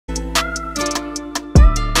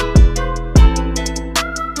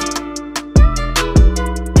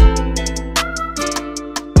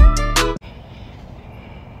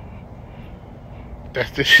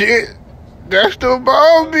That's the shit. That's the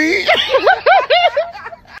Bobby.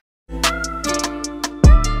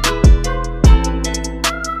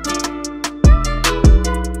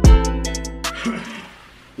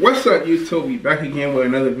 What's up, YouTube? We back again with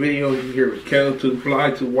another video. You here with Kel to Fly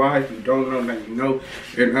to Y. If you don't know, now you know.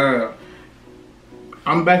 And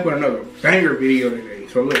I'm back with another banger video today.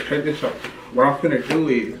 So look, check this out. What I'm finna do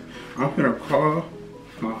is I'm finna call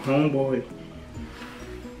my homeboy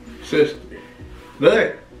sister.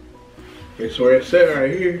 But it's where it said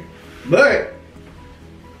right here. But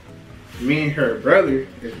me and her brother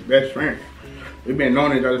is best friends. We've been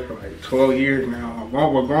knowing each other for like 12 years now.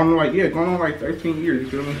 We're going on like 13 years, you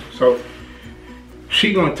feel me? So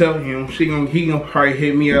she gonna tell him, he gonna probably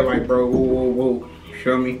hit me up like, bro, whoa, you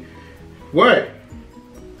feel me? What?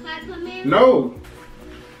 Can I come in? No.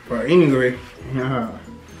 But anyway,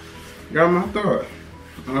 got my thought.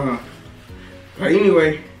 But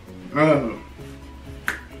anyway,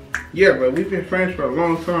 yeah, but we've been friends for a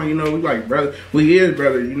long time, you know, we like brothers. We is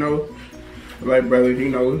brothers, you know. Like brothers, you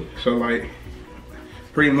know. So like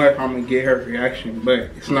pretty much I'm gonna get her reaction, but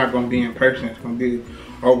it's not gonna be in person, it's gonna be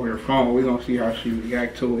over the phone. We're gonna see how she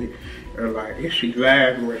react to it, or like if she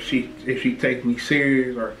laughs, or if she takes me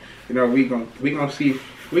serious, or you know, we gonna see,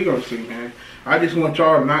 man. I just want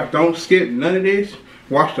y'all don't skip none of this.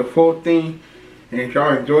 Watch the full thing, and if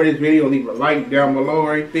y'all enjoy this video, leave a like down below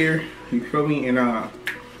right there. You feel me? And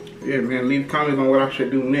yeah, man, leave comments on what I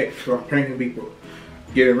should do next. So I'm pranking people.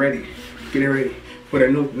 Get it ready for the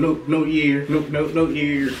new year.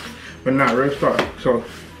 But not real start. So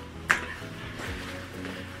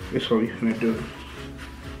this is what we gonna do.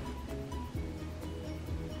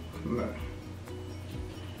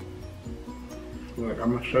 Look,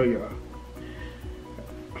 I'm gonna show y'all.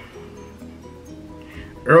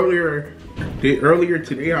 Earlier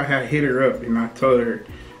today, I had hit her up and I told her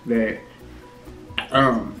that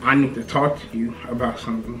I need to talk to you about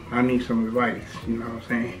something. I need some advice, you know what I'm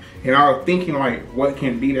saying? And I was thinking like, what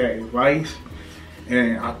can be that advice?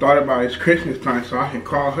 And I thought about it's Christmas time, so I can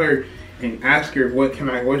call her and ask her,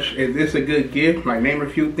 is this a good gift? Like name a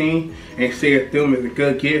few things and say if them is a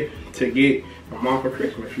good gift to get my mom for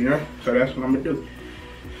Christmas, you know? So that's what I'm gonna do.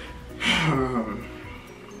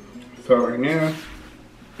 So right now,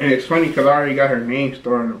 and it's funny because I already got her name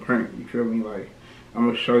stored in the prank, you feel me? Like, I'm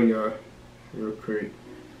gonna show y'all real quick.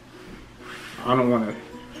 I don't want to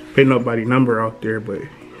put nobody number out there, but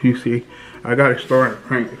you see, I got it stored in a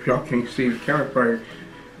prank. If y'all can't see the camera fire.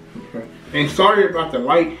 Okay. And sorry about the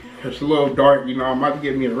light. It's a little dark. You know, I'm about to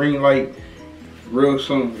get me a ring light real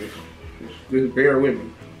soon. Just bear with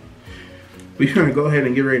me. We're gonna go ahead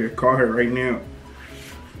and get ready to call her right now.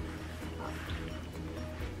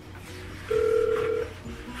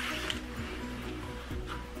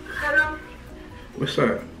 Hello? What's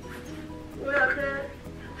up? What up, man?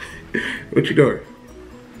 What you doing?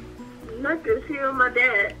 Nothing. See with my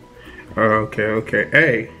dad. Oh, okay.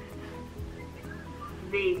 Hey.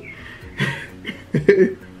 Me.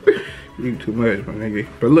 You too much, my nigga.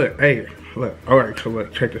 But look, hey, look. Alright, so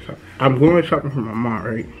look, check this out. I'm going shopping for my mom,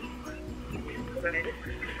 right?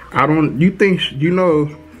 You think, you know,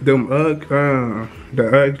 them Uggs, the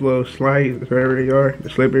Uggs little slides, whatever they are, the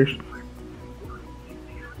slippers?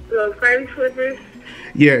 Little furry slippers?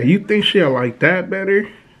 Yeah, you think she'll like that better?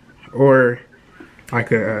 Or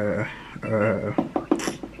like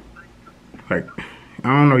like, I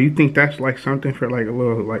don't know, you think that's like something for like a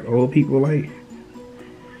little, like old people like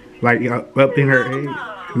up in her age?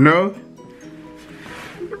 No?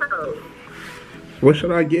 No. What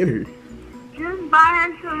should I get her? Just buy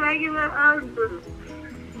her some regular Ugg boots.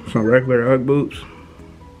 Some regular Ugg boots?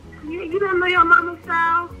 You don't know your mama's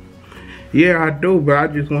style? Yeah, I do, but I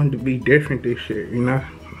just wanted to be different this year, you know?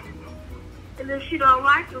 And if she don't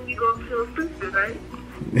like them, you gonna feel stupid, right?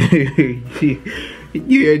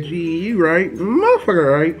 Yeah, G, you right. Motherfucker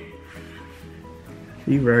right.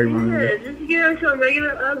 You right, man. Yeah, just get her some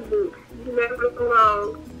regular Ugg boots. You never look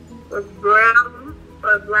along with brown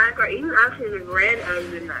or black or even actually the red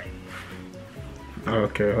Uggs are nice.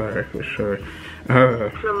 Okay, alright, for sure.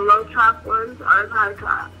 Some low top ones on high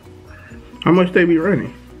top. How much they be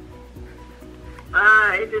running?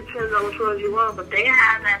 It depends on which ones you want, but they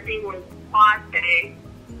have that thing with quad day.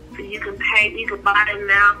 So you can buy them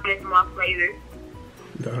now, pay them off later.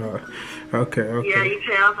 Okay. Yeah, you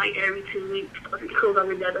pay off like every 2 weeks. It comes on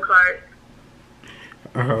your debit card.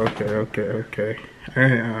 Okay.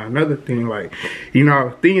 And another thing, like, you know, I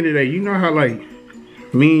was thinking today, you know how like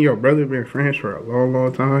me and your brother been friends for a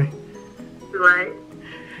long time? Right.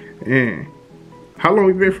 And how long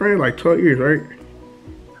we been friends? Like 12 years, right?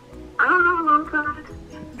 I don't know, a long time.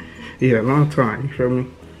 Yeah, a long time, you feel me?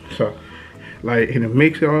 So Like, in the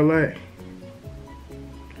mix of all that,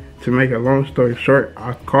 to make a long story short,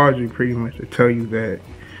 I called you pretty much to tell you that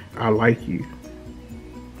I like you.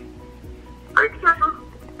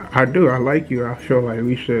 I do. I like you. I feel like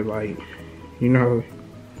we should, like, you know,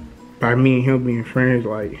 by me and him being friends,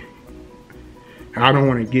 like, I don't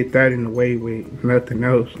want to get that in the way with nothing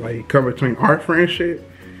else. Like, come between our friendship.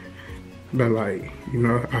 But, like, you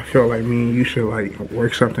know, I feel like me and you should, like,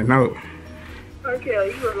 work something out.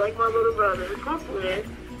 Okay, you look like my little brother. Compliment.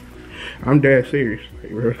 I'm dead serious.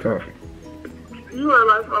 Like, real talk. You look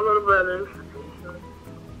like my little brother.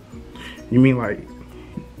 You mean, like,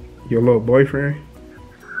 your little boyfriend?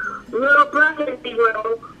 Little brother,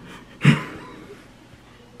 bro.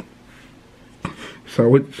 So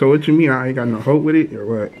what you mean? I ain't got no hope with it, or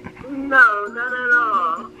what? No, not at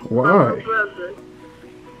all. Why? My brother.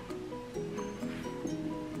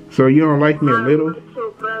 So you don't like me a little?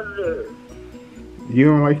 Little brother. You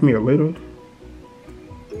don't like me a little?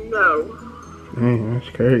 No. Man, that's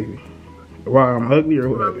crazy. Why, I'm ugly or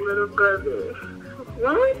My what? little brother.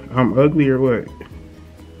 What? I'm ugly or what?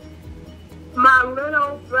 My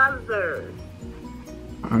little brother.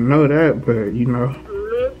 I know that, but you know,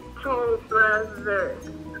 Little brother.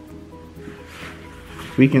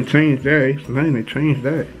 we can change that. It's nothing to change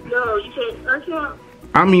that. No, you can't. I can't.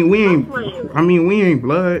 I mean, we ain't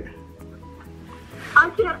blood. I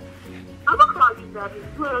can't. I'm gonna call you that.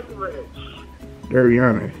 It's too much.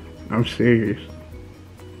 Dariana, I'm serious.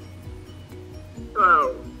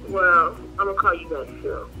 Oh, well, I'm gonna call you back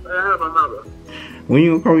too. I have my mama. When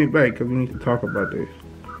you gonna call me back? Cause we need to talk about this.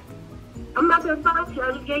 I'm not gonna fight you.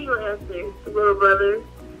 I just gave you an answer, little brother.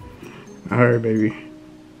 Alright, baby.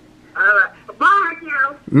 Alright. Bye,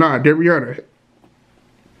 Carol. Nah, Dariana.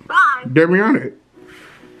 Bye. Dariana.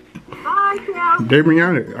 Bye, Carol.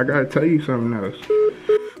 Dariana, I gotta tell you something else.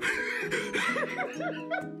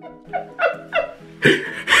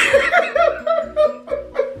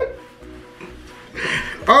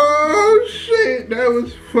 Oh shit, that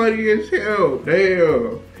was funny as hell.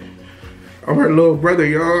 Damn. I'm her little brother,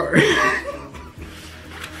 y'all.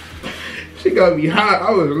 She got me hot.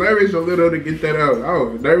 I was nervous a little to get that out. I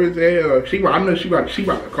was nervous as hell. I know she about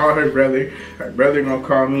to call her brother. Her brother gonna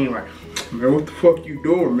call me like, man, what the fuck you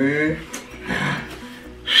doing, man?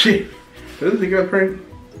 Shit. This is a good prank.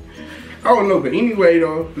 I don't know, but anyway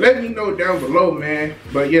though, let me know down below, man.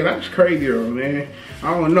 But yeah, that's crazy though, man.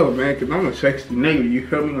 I don't know, man, cause I'm a sexy nigga, you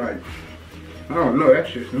feel me? Like, I don't know, that's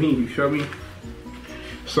just me, you feel me?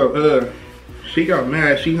 So, she got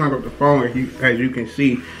mad, she hung up the phone as you can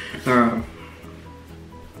see.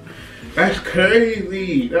 That's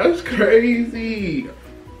crazy, that's crazy.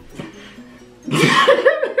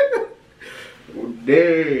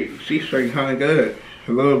 Dang, she straight hung up.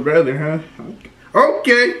 Her little brother, huh?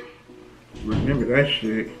 Okay. Remember that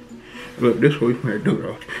shit. Look, this what we finna do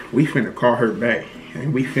though. We finna call her back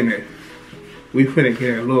and we finna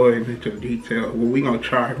get a little into detail. Well, we gonna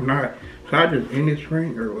try. If not, should I just end this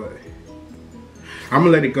ring or what? I'm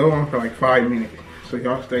gonna let it go on for like 5 minutes. So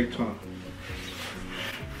y'all stay tuned.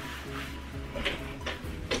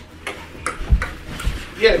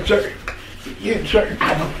 Yeah, jerk. Yeah, jerk.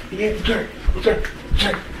 I know. Yeah, jerk. Jerk.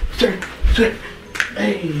 Jerk. Jerk. Jerk.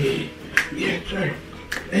 Hey. Yeah, jerk.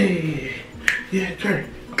 Hey. Yeah, jerk.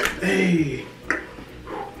 Hey.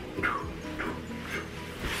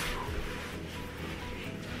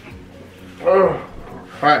 Oh,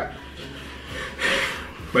 hot.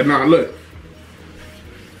 But nah, look.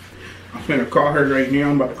 I'm finna call her right now.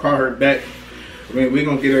 I'm about to call her back. I mean, we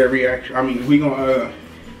gonna get her a reaction. I mean, we gonna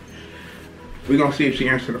see if she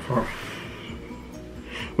answered the phone.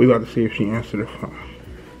 We about to see if she answered the phone.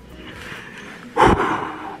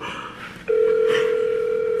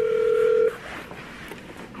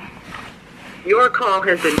 Your call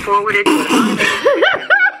has been forwarded to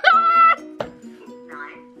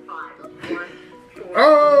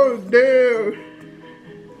Oh, damn.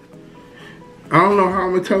 I don't know how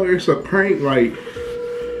I'm gonna tell her it's a prank. Like,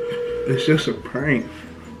 it's just a prank.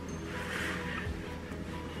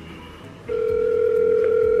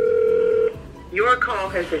 Your call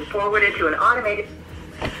has been forwarded to an automated.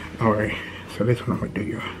 Alright, so this is what I'm gonna do,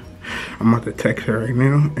 y'all. I'm about to text her right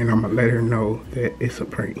now and I'm gonna let her know that it's a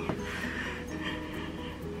prank.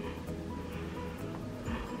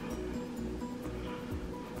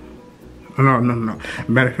 No.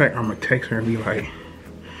 Matter of fact, I'm gonna text her and be like,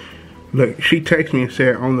 look, she texted me and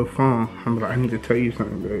said on the phone, I'm like, I need to tell you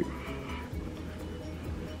something, babe.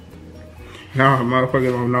 Now,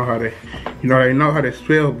 motherfuckers don't know how to, you know, they know how to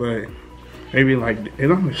spell, but they be like,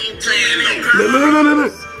 and I'm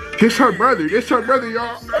look. This her brother,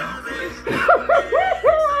 y'all.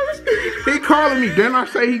 He calling me. Didn't I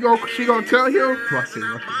say she gonna tell him? Watch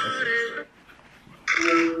it.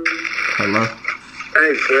 Hello?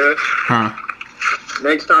 Hey, Chris. Huh?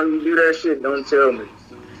 Next time you do that shit, don't tell me.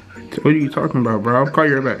 What are you talking about, bro? I'll call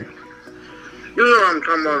you back. You know what I'm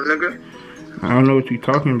talking about, nigga. I don't know what you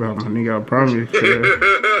talking about, my nigga. I promise.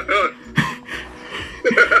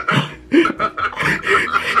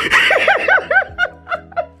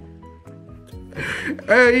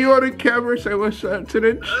 Hey, you on the camera? Say what's up to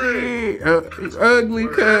the tree. Ugly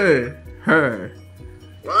cuz. Huh.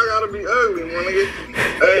 Why I gotta be ugly, my nigga?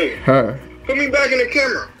 Hey, Huh. put me back in the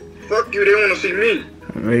camera. Fuck you, they wanna see me.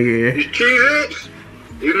 Nigga. These cheese-its?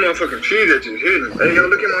 These motherfucking cheese-its is hidden. Hey, yo,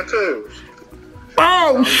 look at my toes.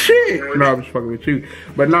 Oh, shit. No, I'm just fucking with you.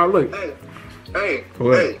 But now, look. Hey,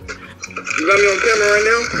 What? hey. You got me on camera right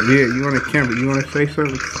now? Yeah, you on the camera. You want to say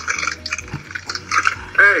something?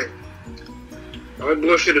 Hey. All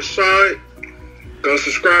bullshit aside, go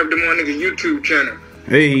subscribe to my nigga YouTube channel.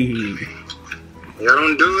 Hey. Y'all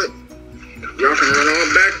don't do it, y'all can run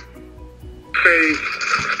all back fade.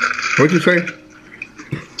 What you say?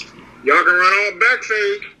 Y'all can run all back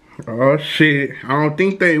fade. Oh, shit. I don't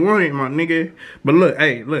think they want it, my nigga. But look,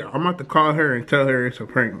 hey, look. I'm about to call her and tell her it's a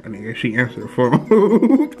prank, my nigga. She answered the phone.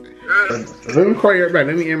 Let me call you right back.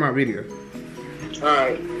 Let me end my video.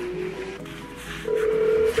 Alright.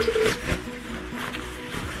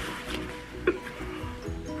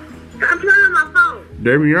 Stop playing on my phone.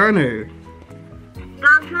 Debrianna.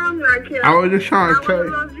 Stop telling me I killed. I was just trying to tell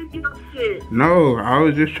you. Shit. No, I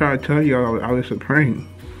was just trying to tell you I was a prank.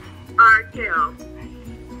 Alright, kill.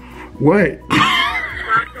 What?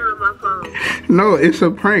 Stop playing on my phone. No, it's a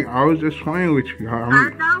prank. I was just playing with you. I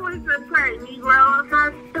know it's a prank, Negro. I'm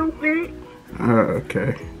not stupid.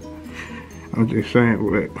 Okay. I'm just saying,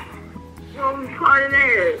 what? I'm part of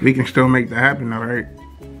that. We can still make that happen, all right?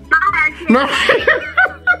 Alright, kill. No.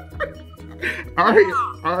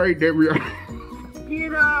 All right, Debrianna.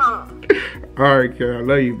 Get up. All right, kid. I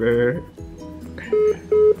love you, man.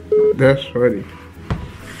 That's funny.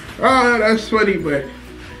 Oh, that's funny, but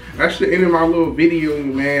that's the end of my little video,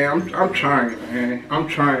 man. I'm trying, man. I'm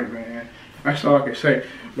trying, man. That's all I can say.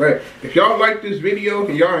 But if y'all like this video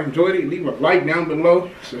and y'all enjoyed it, leave a like down below.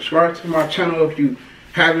 Subscribe to my channel if you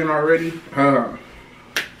haven't already.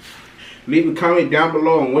 Leave a comment down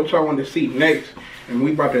below on what y'all want to see next. And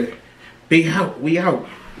we about to be out. We out.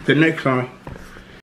 The next time.